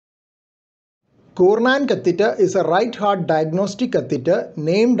Cournand catheter is a right heart diagnostic catheter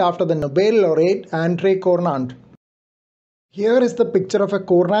named after the Nobel laureate Andre Cournand. Here is the picture of a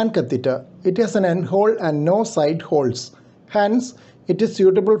Cournand catheter. It has an end hole and no side holes. Hence, it is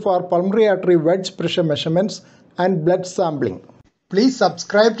suitable for pulmonary artery wedge pressure measurements and blood sampling. Please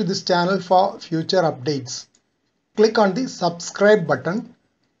subscribe to this channel for future updates. Click on the subscribe button.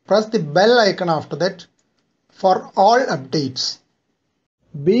 Press the bell icon after that for all updates.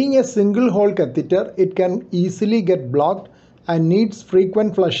 Being a single hole catheter, it can easily get blocked and needs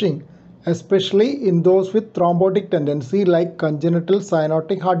frequent flushing, especially in those with thrombotic tendency like congenital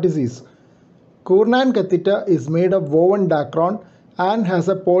cyanotic heart disease. Cournand catheter is made of woven dacron and has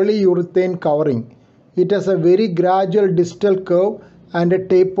a polyurethane covering. It has a very gradual distal curve and a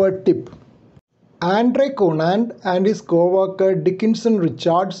tapered tip. Andre Cournand and his co-worker Dickinson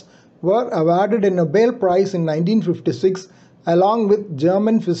Richards were awarded a Nobel Prize in 1956 along with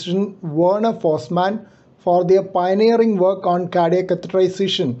German physician Werner Forssmann for their pioneering work on cardiac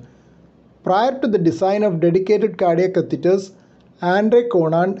catheterization. Prior to the design of dedicated cardiac catheters, Andre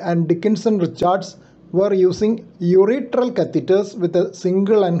Cournand and Dickinson Richards were using urethral catheters with a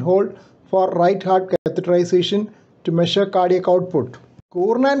single end hole for right heart catheterization to measure cardiac output.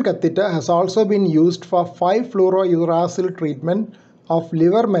 Cournand catheter has also been used for 5-fluorouracil treatment of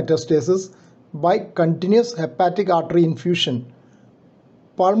liver metastasis by continuous hepatic artery infusion.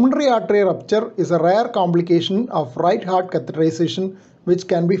 Pulmonary artery rupture is a rare complication of right heart catheterization which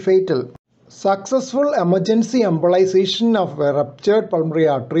can be fatal. Successful emergency embolization of a ruptured pulmonary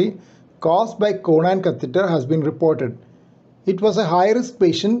artery caused by Cournand catheter has been reported. It was a high-risk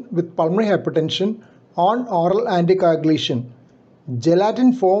patient with pulmonary hypertension on oral anticoagulation.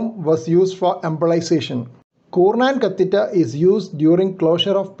 Gelatin foam was used for embolization. Cournand catheter is used during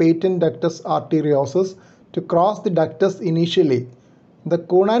closure of patent ductus arteriosus to cross the ductus initially. The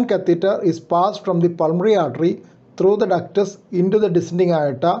Cournand catheter is passed from the pulmonary artery through the ductus into the descending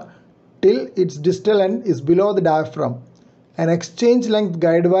aorta till its distal end is below the diaphragm. An exchange length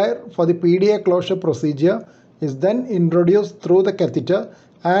guide wire for the PDA closure procedure is then introduced through the catheter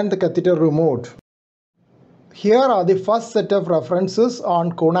and the catheter removed. Here are the first set of references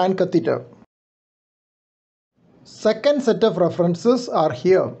on Cournand catheter. Second set of references are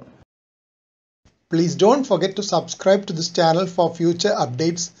here. Please don't forget to subscribe to this channel for future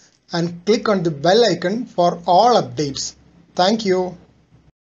updates and click on the bell icon for all updates. Thank you.